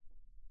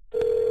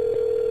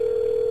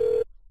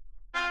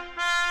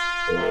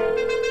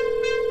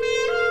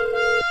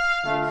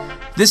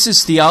This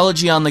is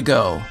Theology on the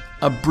Go,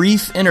 a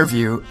brief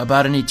interview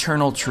about an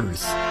eternal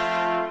truth.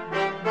 How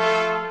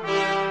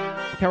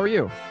are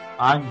you?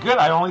 I'm good.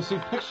 I only see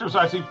pictures.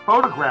 I see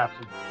photographs.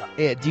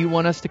 Do you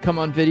want us to come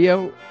on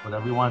video?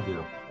 Whatever you want to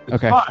do. It's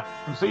okay. Fun.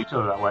 We can see each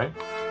other that way.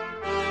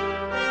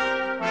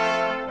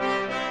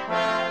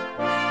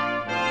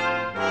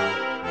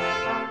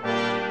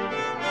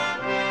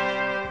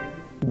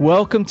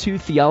 Welcome to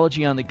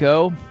Theology on the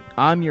Go.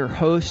 I'm your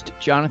host,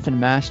 Jonathan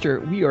Master.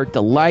 We are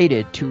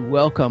delighted to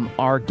welcome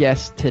our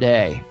guest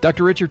today.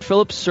 Dr. Richard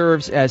Phillips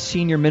serves as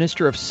Senior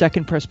Minister of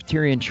Second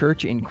Presbyterian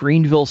Church in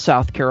Greenville,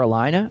 South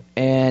Carolina,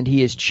 and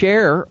he is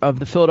chair of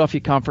the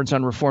Philadelphia Conference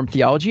on Reformed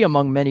Theology,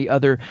 among many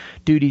other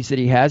duties that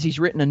he has. He's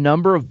written a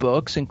number of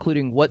books,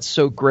 including What's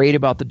So Great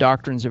About the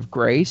Doctrines of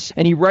Grace,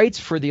 and he writes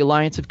for the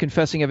Alliance of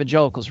Confessing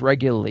Evangelicals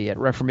regularly at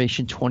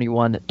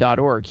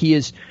Reformation21.org. He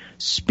is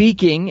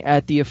speaking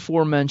at the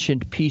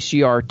aforementioned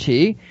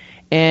PCRT,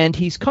 and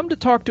he's come to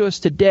talk to us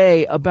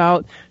today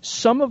about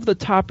some of the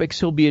topics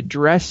he'll be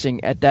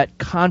addressing at that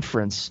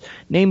conference,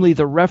 namely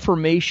the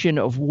Reformation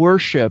of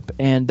worship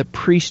and the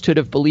priesthood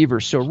of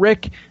believers. So,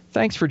 Rick,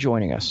 thanks for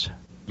joining us.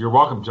 You're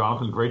welcome,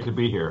 Jonathan. Great to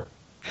be here.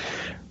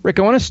 Rick,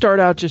 I want to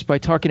start out just by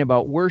talking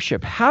about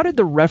worship. How did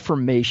the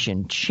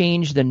Reformation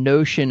change the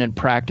notion and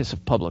practice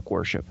of public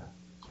worship?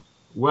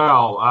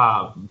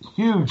 Well,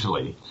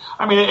 hugely.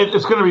 I mean,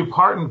 it's going to be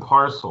part and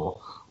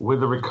parcel with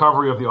the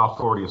recovery of the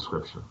authority of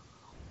Scripture.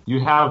 You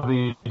have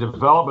the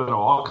development of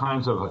all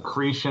kinds of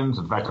accretions,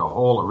 in fact, a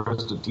whole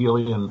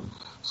Aristotelian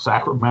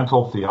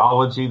sacramental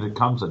theology that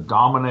comes to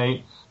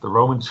dominate the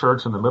Roman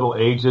Church in the Middle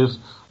Ages,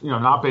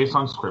 not based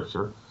on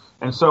Scripture.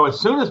 And so as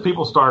soon as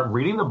people start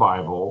reading the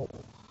Bible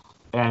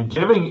and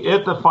giving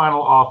it the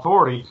final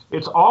authority,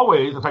 it's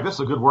always, in fact, this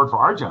is a good word for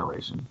our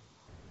generation,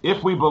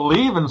 if we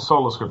believe in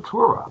sola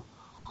scriptura,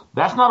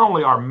 that's not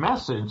only our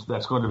message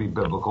that's going to be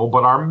biblical,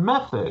 but our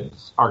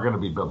methods are going to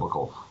be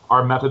biblical.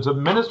 Our methods of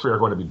ministry are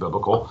going to be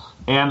biblical,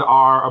 and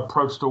our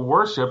approach to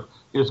worship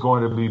is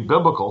going to be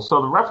biblical.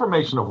 So the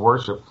Reformation of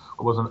worship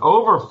was an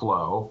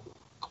overflow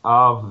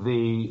of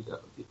the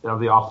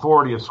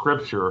authority of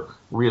Scripture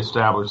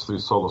reestablished through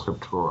sola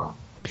scriptura.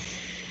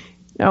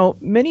 Now,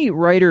 many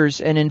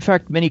writers, and in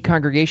fact many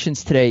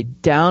congregations today,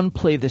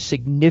 downplay the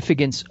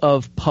significance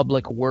of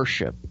public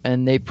worship,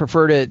 and they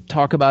prefer to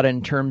talk about it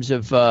in terms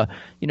of,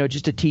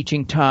 just a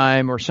teaching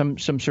time or some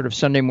sort of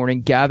Sunday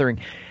morning gathering.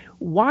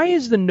 Why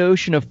is the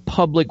notion of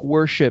public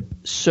worship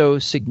so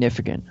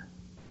significant?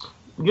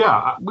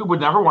 Yeah, we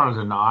would never want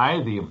to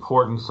deny the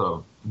importance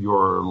of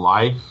your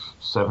life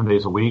 7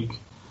 days a week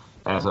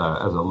as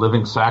a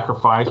living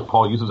sacrifice.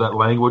 Paul uses that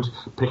language,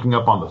 picking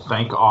up on the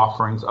thank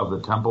offerings of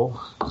the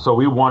temple. So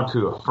we want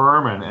to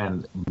affirm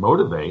and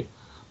motivate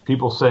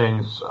people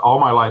saying, all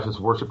my life is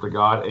worship to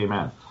God,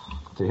 amen.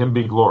 To him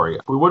be glory.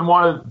 We wouldn't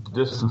want to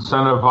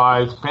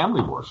disincentivize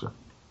family worship.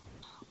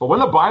 But when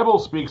the Bible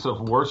speaks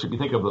of worship, you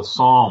think of the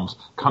Psalms,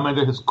 come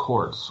into his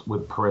courts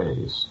with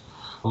praise.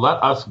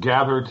 Let us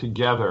gather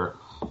together.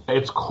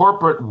 It's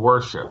corporate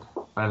worship.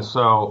 And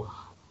so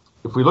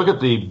if we look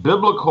at the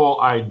biblical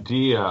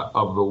idea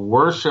of the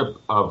worship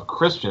of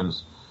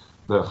Christians,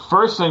 the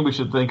first thing we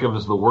should think of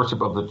is the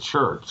worship of the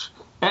church.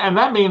 And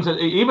that means that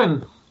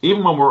even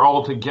when we're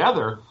all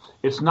together,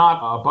 it's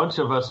not a bunch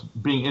of us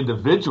being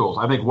individuals.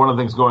 I think one of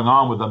the things going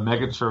on with the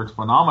megachurch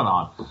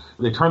phenomenon,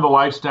 they turn the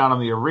lights down in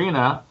the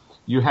arena,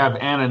 you have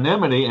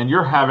anonymity, and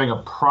you're having a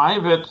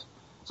private,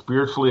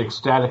 spiritually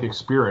ecstatic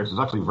experience. It's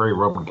actually very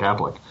Roman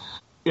Catholic.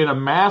 In a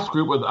mass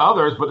group with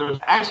others, but there's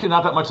actually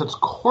not that much that's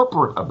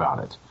corporate about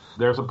it.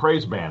 There's a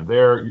praise band.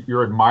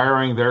 You're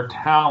admiring their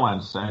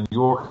talents, and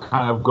you're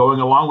kind of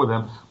going along with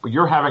them, but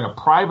you're having a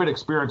private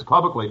experience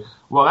publicly.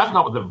 Well, that's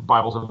not what the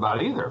Bible's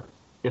about either.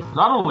 It's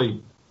not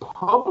only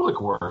public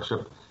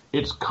worship,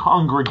 it's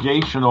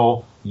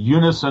congregational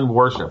unison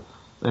worship.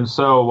 And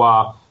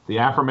so the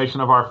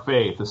affirmation of our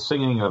faith, the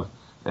singing of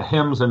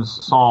hymns and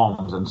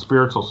psalms and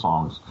spiritual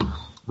songs.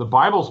 The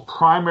Bible's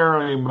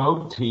primary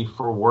motif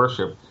for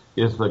worship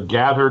is the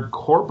gathered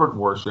corporate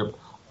worship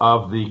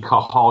of the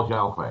Kahal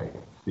Yahweh,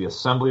 the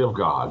assembly of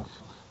God.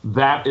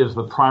 That is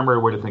the primary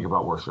way to think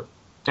about worship.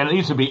 And it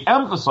needs to be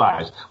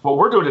emphasized. What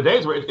we're doing today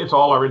is it's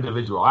all our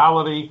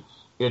individuality.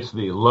 It's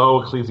the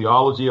low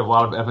ecclesiology of a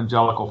lot of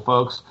evangelical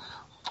folks.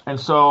 And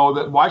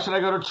so why should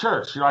I go to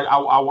church?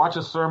 I'll watch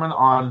a sermon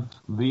on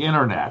the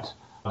internet.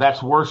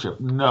 That's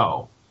worship.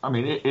 No. I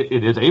mean,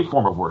 it is a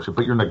form of worship,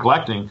 but you're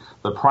neglecting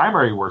the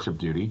primary worship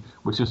duty,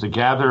 which is to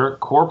gather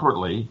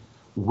corporately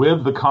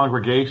with the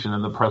congregation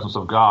in the presence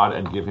of God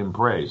and give him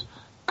praise.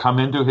 Come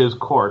into his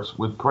courts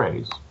with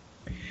praise.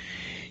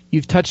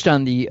 You've touched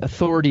on the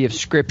authority of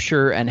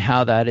Scripture and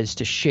how that is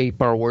to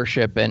shape our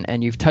worship,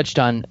 and you've touched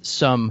on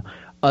some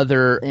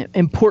other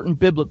important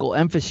biblical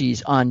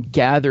emphases on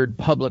gathered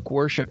public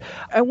worship.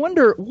 I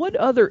wonder what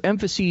other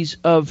emphases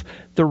of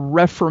the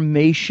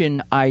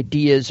Reformation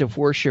ideas of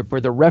worship or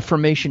the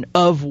Reformation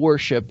of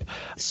worship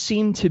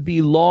seem to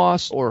be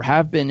lost or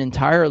have been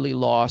entirely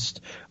lost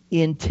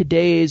in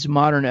today's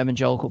modern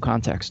evangelical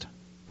context.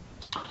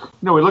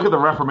 We look at the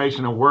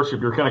Reformation and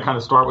worship. You're going to kind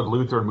of start with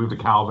Luther and move to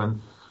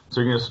Calvin. So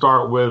you're going to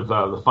start with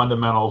the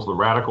fundamentals, the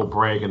radical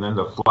break, and then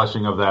the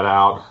fleshing of that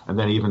out, and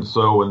then even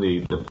so in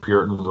the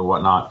Puritans and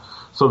whatnot.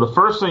 So the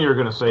first thing you're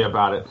going to say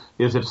about it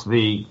is it's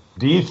the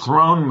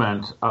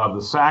dethronement of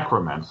the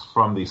sacraments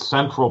from the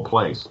central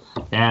place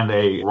and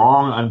a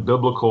wrong,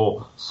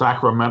 unbiblical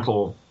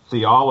sacramental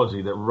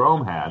theology that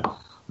Rome had.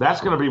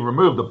 That's going to be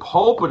removed. The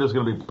pulpit is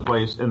going to be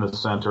placed in the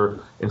center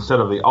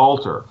instead of the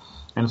altar.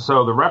 And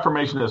so the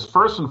Reformation is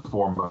first and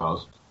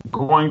foremost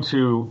going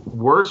to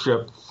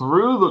worship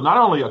through not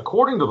only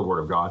according to the Word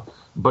of God,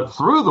 but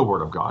through the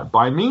Word of God,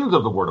 by means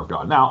of the Word of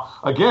God. Now,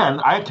 again,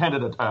 I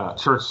attended a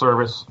church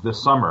service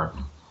this summer,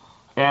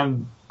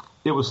 and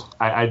it was,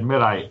 I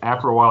admit,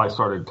 after a while I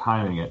started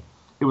timing it.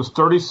 It was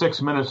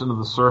 36 minutes into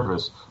the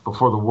service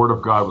before the Word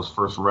of God was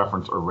first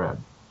referenced or read.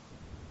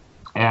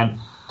 And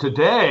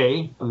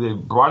today, the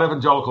broad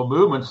evangelical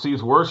movement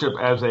sees worship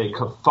as a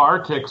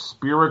cathartic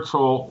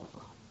spiritual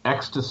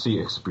ecstasy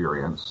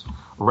experience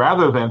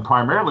rather than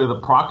primarily the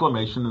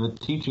proclamation and the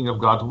teaching of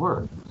God's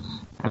Word.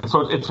 And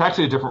so it's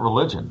actually a different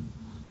religion.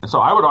 And so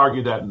I would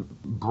argue that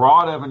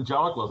broad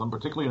evangelicalism,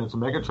 particularly in its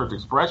megachurch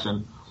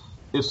expression,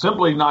 is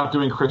simply not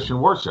doing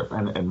Christian worship,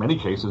 and in many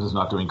cases is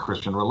not doing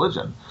Christian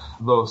religion.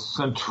 The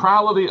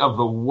centrality of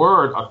the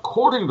Word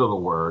according to the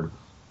Word,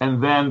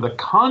 and then the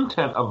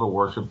content of the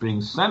worship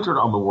being centered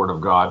on the Word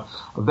of God,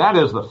 that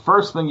is the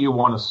first thing you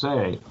want to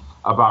say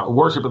about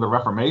worship in the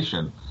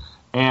Reformation.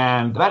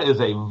 And that is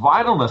a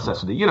vital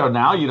necessity.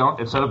 Now you don't,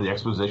 instead of the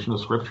exposition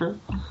of Scripture,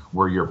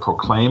 where you're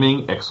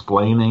proclaiming,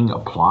 explaining,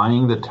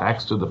 applying the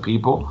text to the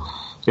people,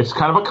 it's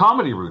kind of a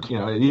comedy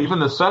routine. Even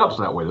the setup's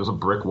that way. There's a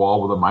brick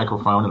wall with a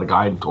microphone and a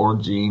guy in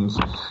torn jeans,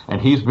 and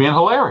he's being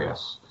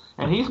hilarious.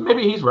 And he's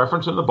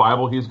referencing the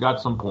Bible, he's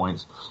got some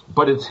points,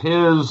 but it's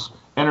his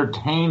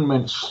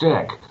entertainment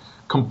shtick,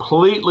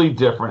 completely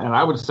different, and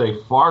I would say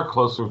far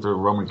closer to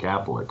Roman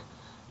Catholic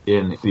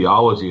in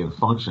theology and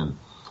function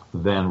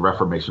than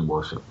Reformation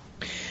worship.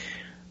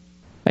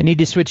 I need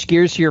to switch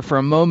gears here for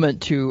a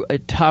moment to a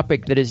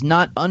topic that is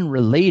not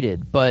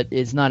unrelated, but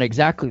is not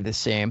exactly the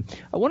same.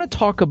 I want to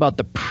talk about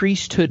the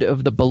priesthood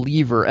of the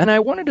believer, and I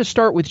wanted to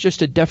start with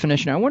just a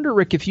definition. I wonder,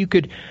 Rick, if you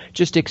could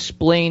just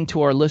explain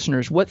to our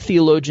listeners what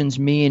theologians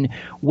mean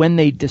when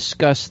they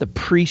discuss the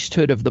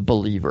priesthood of the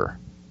believer.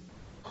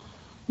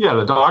 Yeah,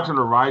 the doctrine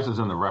arises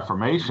in the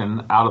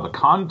Reformation out of the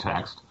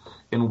context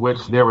in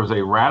which there was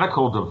a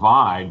radical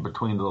divide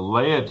between the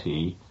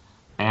laity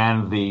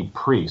and the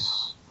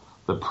priests.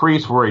 The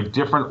priests were a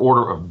different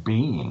order of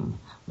being.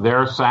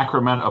 Their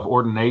sacrament of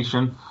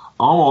ordination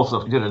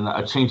almost did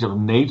a change of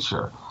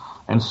nature.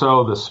 And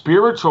so the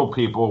spiritual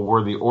people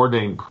were the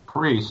ordained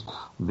priests.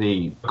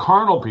 The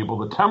carnal people,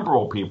 the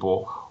temporal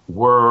people,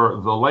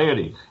 were the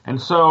laity.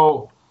 And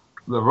so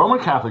the Roman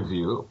Catholic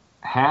view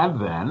had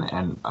then,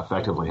 and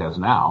effectively has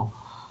now,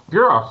 if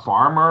you're a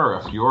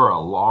farmer, if you're a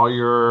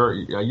lawyer,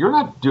 you're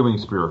not doing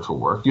spiritual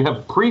work. You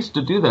have priests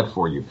to do that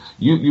for you.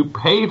 You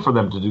pay for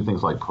them to do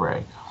things like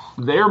pray.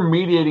 They're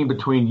mediating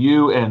between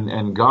you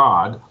and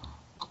God.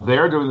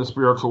 They're doing the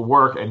spiritual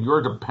work, and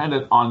you're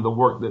dependent on the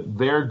work that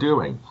they're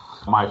doing.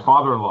 My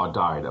father-in-law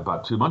died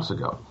about 2 months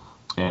ago,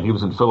 and he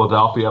was in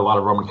Philadelphia, a lot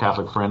of Roman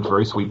Catholic friends,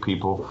 very sweet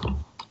people.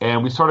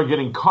 And we started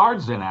getting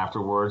cards in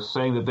afterwards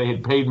saying that they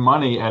had paid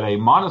money at a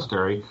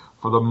monastery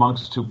for the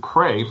monks to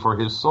pray for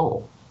his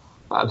soul.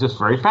 Just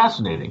very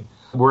fascinating.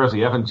 Whereas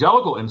the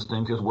evangelical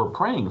instinct is we're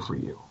praying for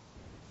you.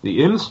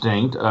 The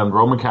instinct of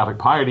Roman Catholic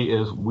piety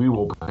is we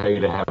will pay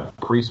to have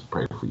priests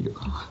pray for you.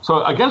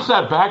 So against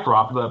that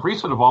backdrop, the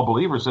priesthood of all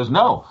believers says,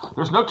 no,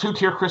 there's no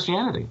two-tier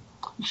Christianity.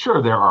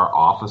 Sure, there are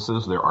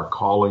offices, there are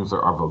callings,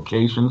 there are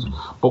vocations,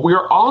 but we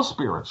are all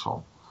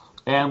spiritual.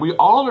 And we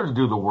all are to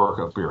do the work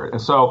of spirit.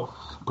 And so,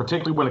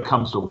 particularly when it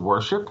comes to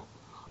worship,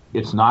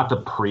 it's not the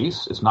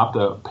priests, it's not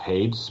the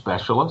paid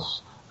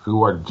specialists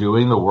who are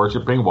doing the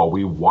worshiping while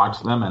we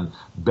watch them and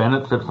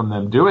benefit from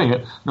them doing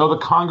it. No, the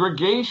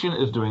congregation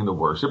is doing the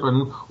worship,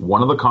 and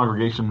one of the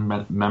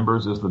congregation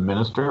members is the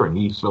minister, and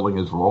he's filling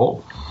his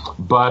role.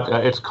 But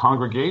it's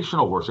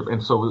congregational worship.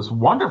 And so this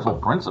wonderful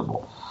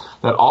principle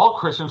that all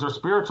Christians are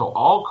spiritual.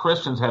 All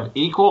Christians have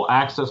equal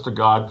access to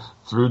God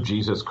through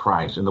Jesus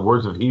Christ. In the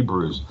words of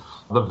Hebrews,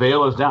 the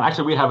veil is down.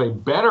 Actually, we have a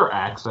better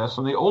access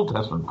than the Old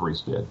Testament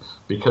priests did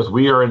because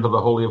we are into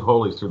the Holy of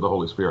Holies through the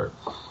Holy Spirit.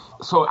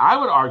 So I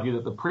would argue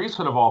that the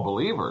priesthood of all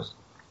believers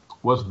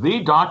was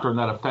the doctrine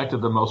that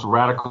affected the most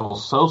radical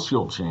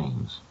social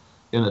change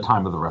in the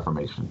time of the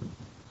Reformation.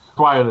 That's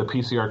why in the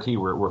PCRT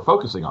we're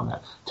focusing on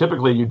that.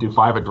 Typically you do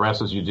 5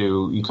 addresses, you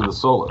do each of the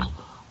solas.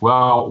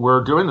 Well,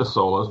 we're doing the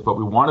solas, but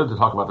we wanted to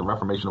talk about the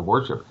Reformation of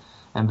worship.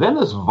 And then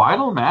this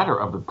vital matter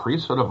of the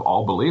priesthood of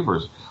all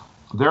believers.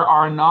 There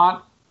are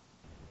not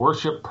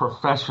worship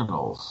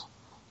professionals.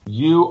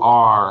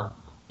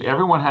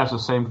 Everyone has the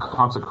same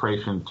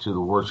consecration to the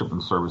worship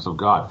and service of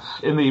God.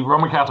 In the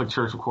Roman Catholic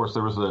Church, of course,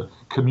 there was a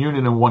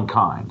communion in one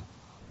kind.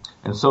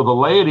 And so the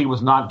laity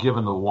was not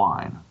given the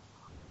wine.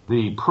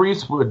 The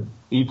priests would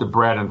eat the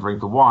bread and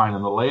drink the wine,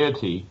 and the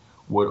laity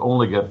would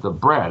only get the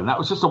bread. And that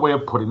was just a way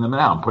of putting them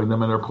down, putting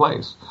them in their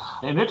place.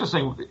 And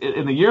interesting,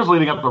 in the years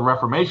leading up to the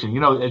Reformation,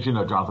 as you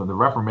know, Jonathan, the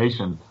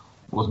Reformation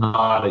was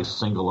not a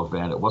single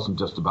event. It wasn't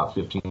just about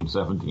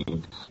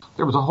 1517.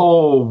 There was a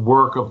whole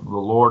work of the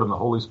Lord and the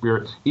Holy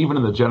Spirit, even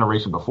in the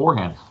generation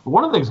beforehand. But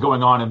one of the things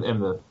going on in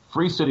the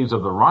free cities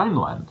of the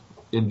Rhineland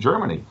in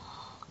Germany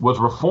was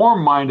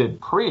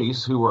Reform-minded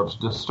priests who were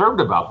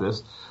disturbed about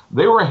this.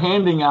 They were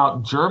handing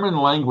out German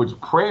language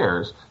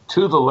prayers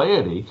to the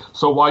laity.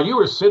 So while you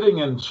were sitting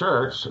in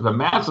church, the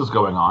Mass is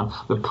going on,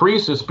 the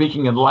priest is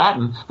speaking in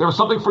Latin, there was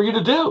something for you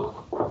to do.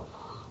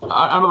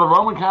 Under the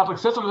Roman Catholic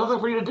system, there's nothing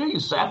for you to do. You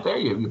sat there,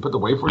 you put the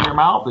wafer in your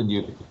mouth, and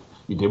you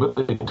did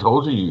what they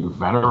told you. You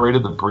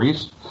venerated the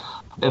priest.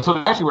 And so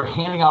they actually were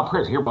handing out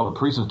prayers. Here, while the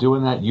priest is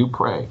doing that, you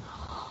pray.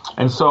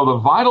 And so the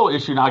vital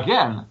issue, now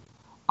again,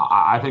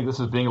 I think this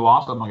is being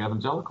lost among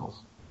evangelicals.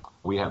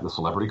 We have the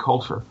celebrity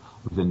culture,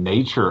 the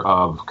nature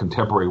of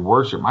contemporary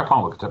worship. My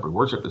problem with contemporary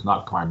worship is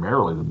not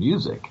primarily the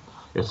music.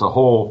 It's the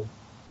whole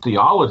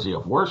theology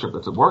of worship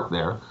that's at work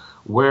there,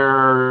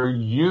 where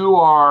you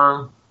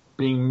are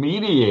being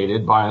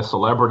mediated by a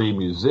celebrity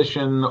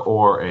musician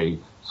or a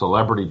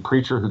celebrity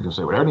preacher who can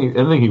say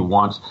anything he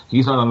wants.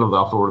 He's not under the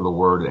authority of the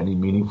word in any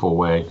meaningful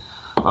way.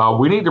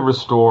 We need to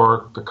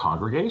restore the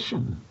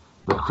congregation.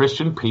 The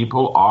Christian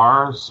people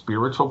are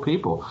spiritual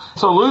people.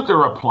 So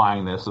Luther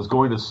applying this is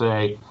going to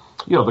say,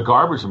 the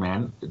garbage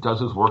man does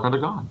his work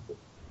unto God.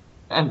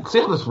 And see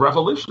how this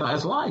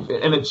revolutionized life,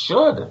 and it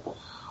should.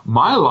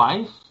 My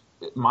life,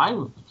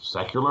 my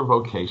secular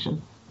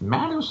vocation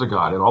matters to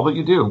God in all that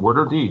you do, in word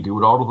or deed. Do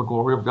it all to the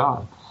glory of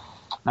God.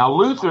 Now,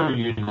 Luther,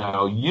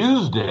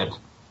 used it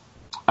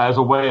as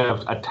a way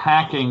of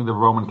attacking the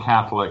Roman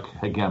Catholic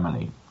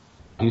hegemony.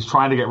 He's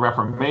trying to get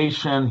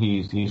Reformation.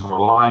 He's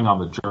relying on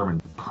the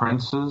German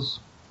princes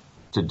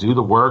to do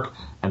the work,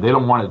 and they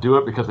don't want to do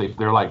it because they don't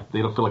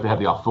feel like they have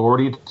the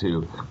authority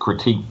to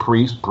critique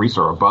priests. Priests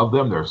are above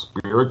them; they're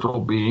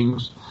spiritual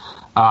beings,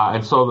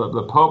 and so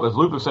the Pope, as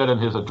Luther said in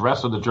his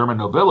address to the German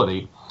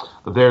nobility,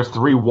 that there's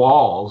 3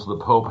 walls the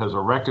Pope has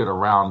erected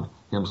around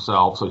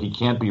himself, so he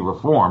can't be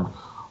reformed.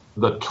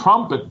 The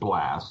trumpet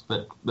blast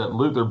that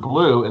Luther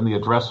blew in the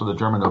address to the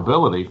German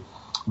nobility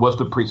was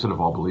the priesthood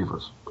of all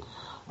believers.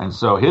 And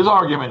so his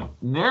argument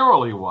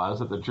narrowly was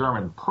that the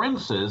German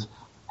princes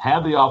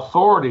had the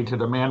authority to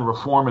demand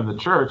reform in the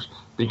church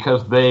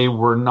because they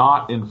were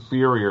not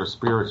inferior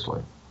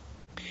spiritually.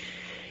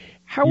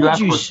 How you would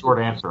asked you? For a short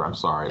answer. I'm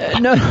sorry.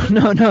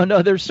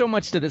 No. There's so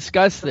much to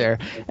discuss there,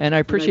 and I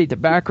appreciate the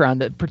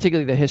background,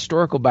 particularly the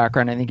historical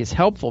background. I think is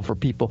helpful for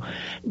people.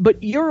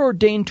 But you're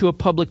ordained to a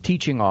public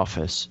teaching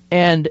office,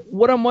 and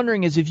what I'm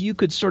wondering is if you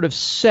could sort of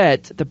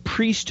set the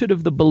priesthood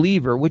of the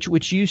believer,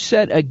 which you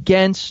set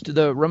against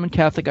the Roman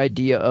Catholic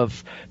idea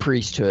of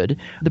priesthood,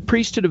 the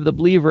priesthood of the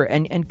believer,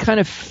 and kind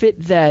of fit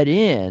that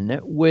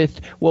in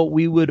with what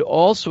we would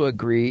also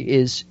agree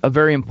is a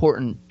very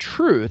important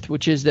truth,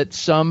 which is that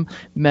some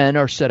men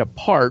are set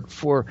apart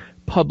for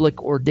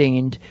public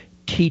ordained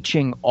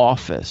teaching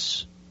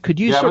office. Could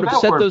you sort of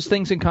set those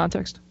things in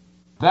context?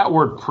 That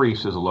word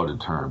priest is a loaded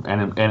term,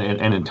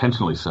 and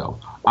intentionally so.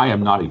 I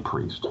am not a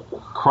priest.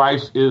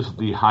 Christ is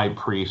the high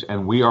priest,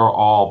 and we are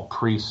all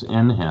priests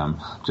in him,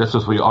 just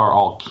as we are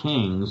all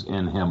kings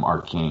in him,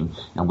 our king,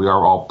 and we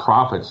are all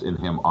prophets in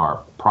him,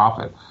 our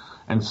prophet.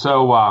 And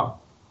so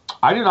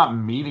I do not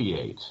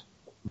mediate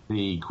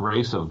the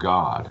grace of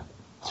God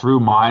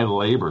through my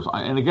labors.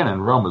 And again, in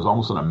Rome, it was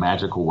almost in a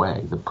magical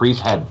way. The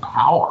priest had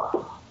power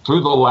through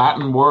the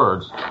Latin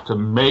words to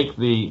make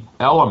the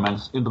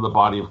elements into the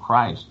body of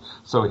Christ.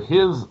 So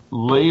his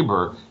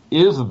labor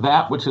is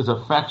that which is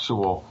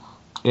effectual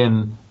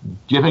in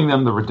giving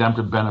them the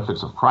redemptive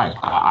benefits of Christ.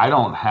 I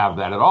don't have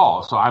that at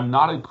all, so I'm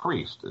not a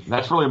priest.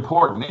 That's really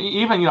important.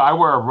 Even, I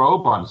wear a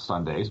robe on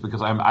Sundays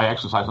because I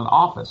exercise an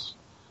office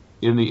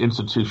in the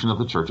institution of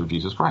the Church of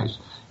Jesus Christ.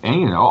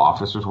 And,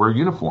 officers wear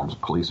uniforms.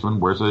 Policeman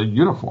wears a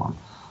uniform.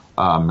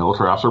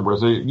 Military officer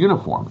wears a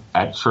uniform.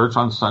 At church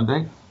on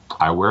Sunday,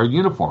 I wear a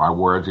uniform. I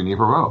wear a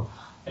Geneva robe.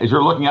 As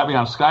you're looking at me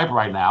on Skype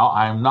right now,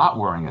 I am not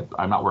wearing it.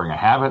 I'm not wearing a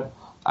habit.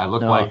 I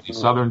look like the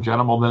Southern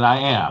gentleman I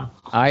am.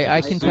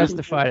 I can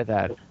testify to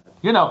that.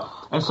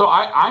 And so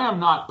I am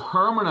not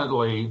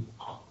permanently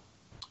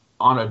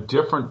on a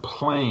different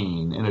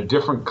plane, in a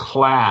different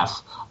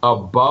class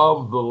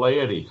above the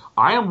laity.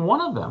 I am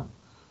one of them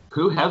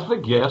who has the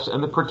gifts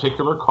and the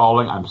particular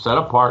calling. I'm set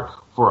apart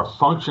for a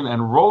function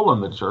and role in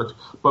the church,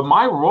 but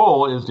my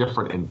role is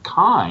different in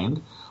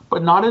kind,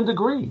 but not in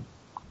degree.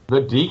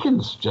 The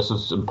deacon's just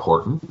as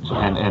important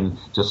and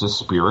just as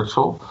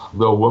spiritual.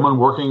 The woman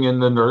working in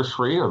the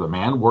nursery or the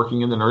man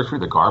working in the nursery,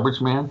 the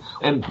garbage man.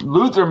 And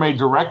Luther made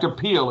direct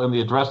appeal in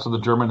the address to the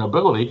German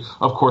nobility,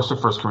 of course, to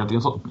 1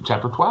 Corinthians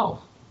chapter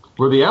 12,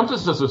 where the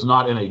emphasis is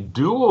not in a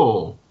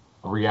dual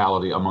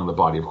reality among the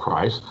body of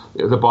Christ.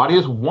 The body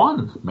is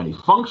one, many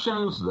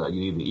functions. You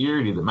need the ear,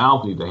 you need the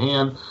mouth, you need the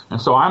hand.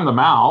 And so I'm the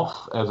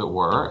mouth, as it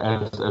were,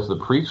 as the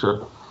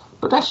preacher.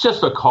 But that's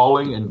just a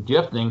calling and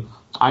gifting.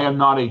 I am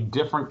not a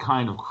different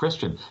kind of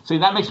Christian. See,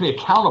 that makes me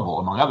accountable,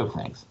 among other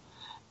things.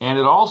 And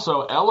it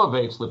also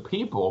elevates the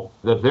people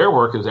that their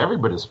work is every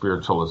bit as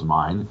spiritual as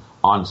mine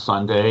on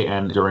Sunday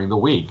and during the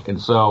week. And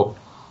so,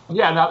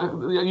 now,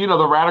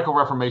 the radical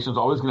Reformation is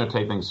always going to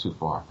take things too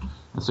far.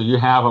 And so you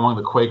have among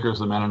the Quakers,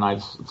 the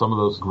Mennonites, some of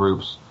those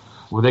groups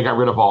where they got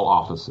rid of all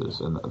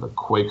offices. And the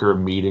Quaker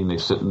meeting, they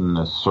sit in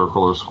a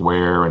circle or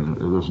square, and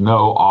there's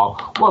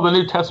the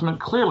New Testament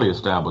clearly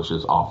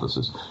establishes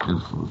offices.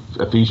 In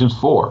Ephesians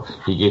 4,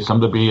 he gave some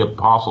to be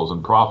apostles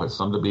and prophets,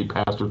 some to be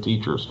pastor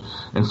teachers.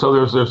 And so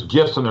there's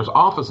gifts and there's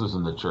offices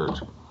in the church.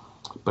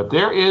 But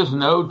there is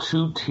no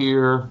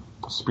two-tier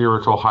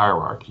spiritual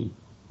hierarchy.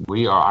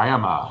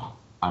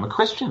 I'm a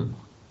Christian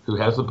who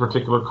has the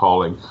particular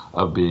calling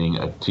of being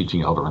a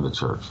teaching elder in the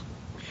church.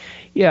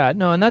 Yeah,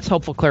 no, and that's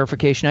helpful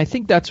clarification. I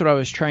think that's what I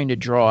was trying to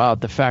draw out,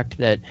 the fact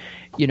that,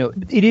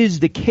 it is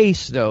the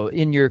case, though,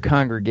 in your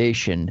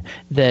congregation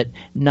that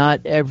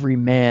not every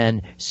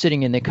man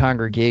sitting in the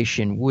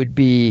congregation would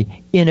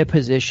be in a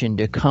position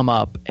to come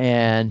up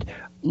and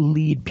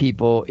lead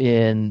people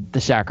in the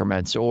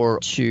sacraments or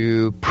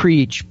to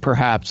preach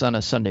perhaps on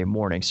a Sunday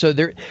morning. So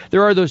there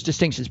are those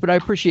distinctions, but I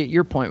appreciate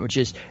your point, which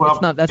is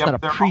that's not a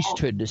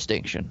priesthood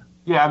distinction.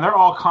 Yeah, and they're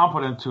all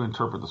competent to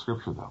interpret the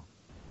scripture, though.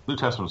 The New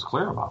Testament is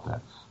clear about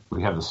that.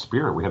 We have the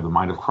Spirit, we have the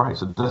mind of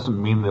Christ. It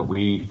doesn't mean that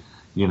we,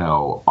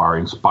 are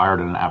inspired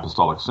in an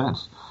apostolic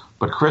sense.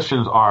 But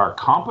Christians are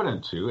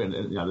competent to,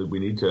 and we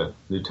need to,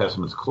 the New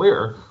Testament's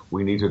clear,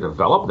 we need to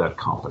develop that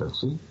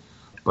competency.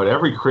 But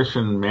every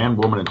Christian man,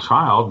 woman, and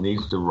child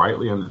needs to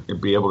rightly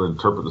be able to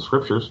interpret the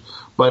scriptures.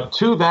 But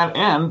to that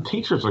end,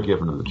 teachers are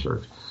given in the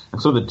church. And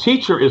so the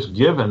teacher is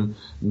given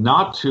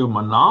not to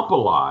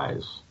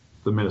monopolize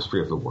the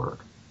ministry of the word,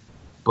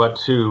 but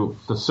to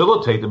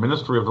facilitate the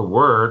ministry of the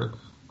word.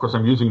 Of course,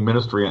 I'm using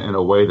ministry in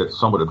a way that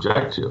some would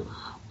object to.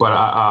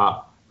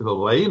 But the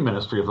lay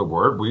ministry of the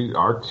word,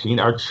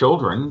 our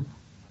children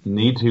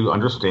need to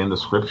understand the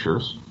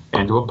scriptures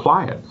and to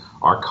apply it.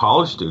 Our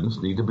college students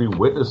need to be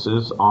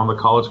witnesses on the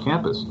college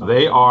campus.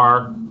 They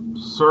are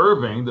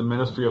serving the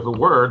ministry of the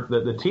word.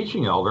 That the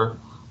teaching elder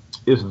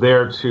is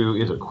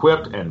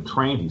equipped and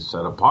trained. He's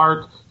set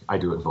apart. I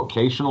do it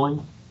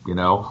vocationally,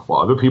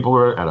 while other people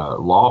are at a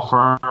law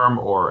firm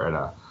or at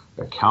a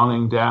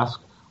accounting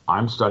desk.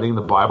 I'm studying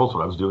the Bible. That's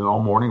what I was doing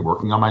all morning,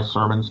 working on my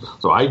sermons.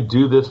 So I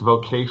do this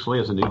vocationally,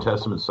 as the New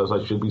Testament says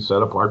I should be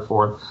set apart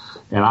for it.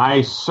 And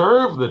I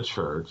serve the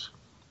church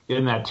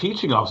in that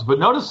teaching office. But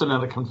notice that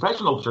in a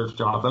confessional church,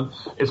 Jonathan,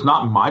 it's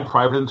not my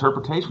private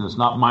interpretation. It's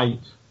not my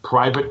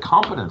private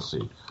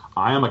competency.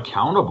 I am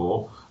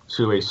accountable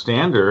to a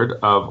standard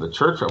of the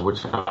church of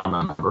which I'm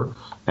a member,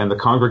 and the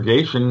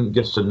congregation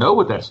gets to know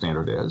what that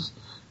standard is.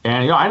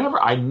 And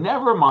I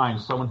never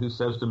mind someone who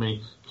says to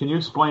me, "Can you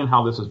explain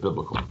how this is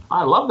biblical?"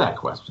 I love that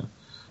question.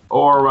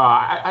 Or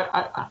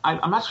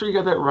I'm not sure you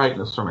got that right in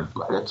the sermon,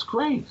 but that's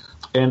great.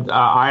 And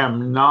I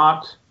am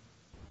not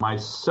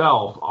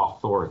myself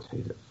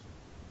authoritative.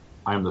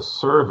 I am the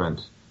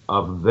servant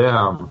of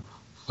them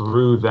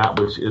through that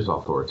which is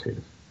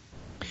authoritative.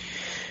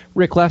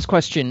 Rick, last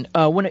question.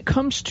 When it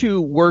comes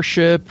to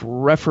worship,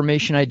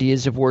 Reformation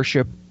ideas of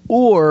worship,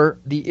 or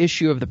the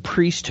issue of the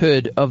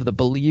priesthood of the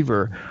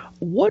believer,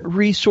 what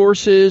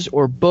resources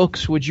or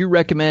books would you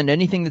recommend?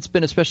 Anything that's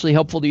been especially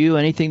helpful to you?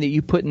 Anything that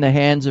you put in the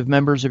hands of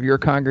members of your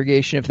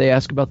congregation if they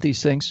ask about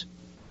these things?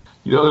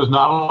 There's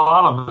not a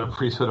lot on the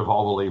priesthood of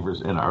all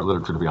believers in our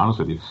literature, to be honest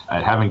with you.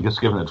 Having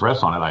just given an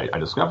address on it, I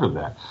discovered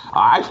that.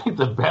 I think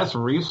the best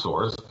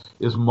resource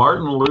is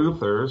Martin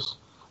Luther's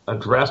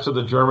address to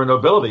the German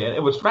nobility.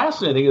 And what's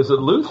fascinating is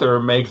that Luther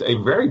makes a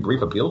very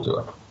brief appeal to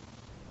it.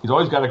 He's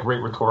always got a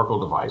great rhetorical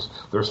device.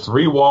 There's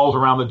 3 walls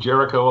around the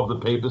Jericho of the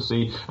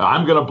papacy.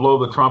 I'm going to blow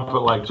the trumpet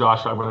like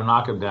Joshua. I'm going to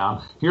knock him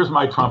down. Here's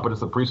my trumpet.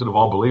 It's the priesthood of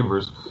all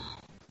believers.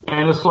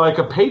 And it's like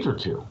a page or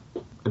two.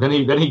 And then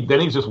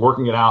he's just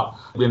working it out.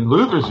 In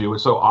Luther's view,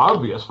 it's so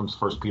obvious from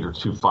 1 Peter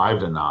 2,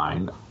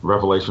 5-9,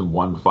 Revelation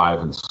 1, 5,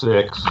 and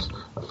 6,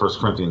 1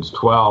 Corinthians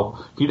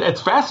 12. It's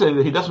fascinating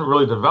that he doesn't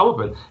really develop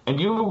it, and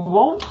you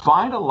won't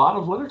find a lot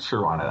of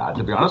literature on it,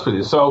 to be honest with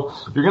you. So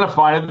you're going to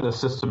find it in the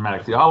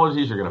systematic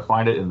theologies. You're going to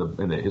find it in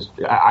the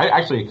history.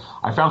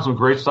 I found some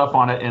great stuff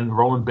on it in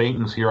Roland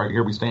Bainton's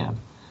Here We Stand.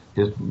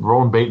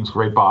 Roland Bainton's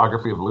great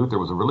biography of Luther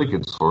was a really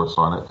good source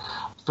on it.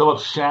 Philip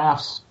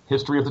Schaff's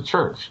History of the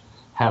Church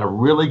had a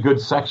really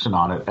good section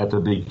on it at the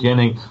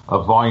beginning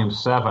of Volume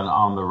 7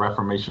 on the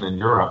Reformation in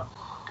Europe.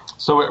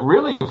 So it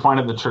really, you find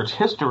in the church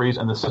histories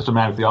and the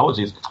systematic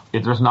theologies,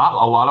 there's not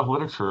a lot of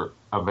literature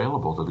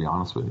available, to be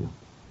honest with you.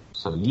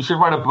 So you should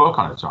write a book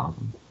on it,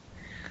 Jonathan.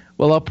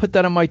 Well, I'll put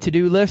that on my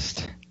to-do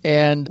list.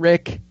 And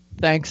Rick,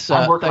 thanks.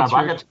 I'm working on it.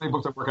 I got too many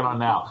books I'm working on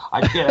now.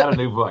 I can't add a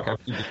new book.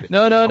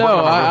 No.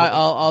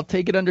 I'll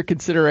take it under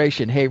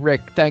consideration. Hey,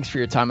 Rick, thanks for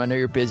your time. I know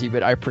you're busy,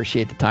 but I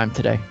appreciate the time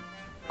today.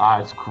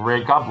 It's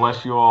great. God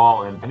bless you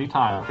all. And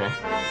anytime, okay?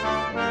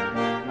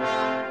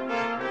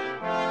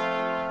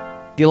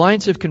 The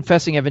Alliance of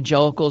Confessing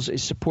Evangelicals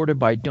is supported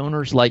by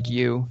donors like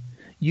you.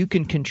 You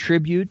can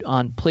contribute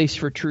on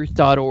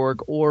placefortruth.org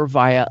or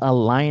via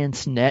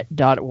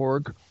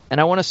alliancenet.org, And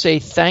I want to say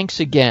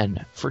thanks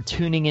again for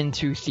tuning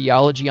into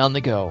Theology on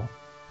the Go,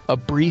 a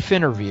brief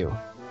interview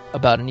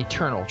about an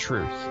eternal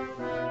truth.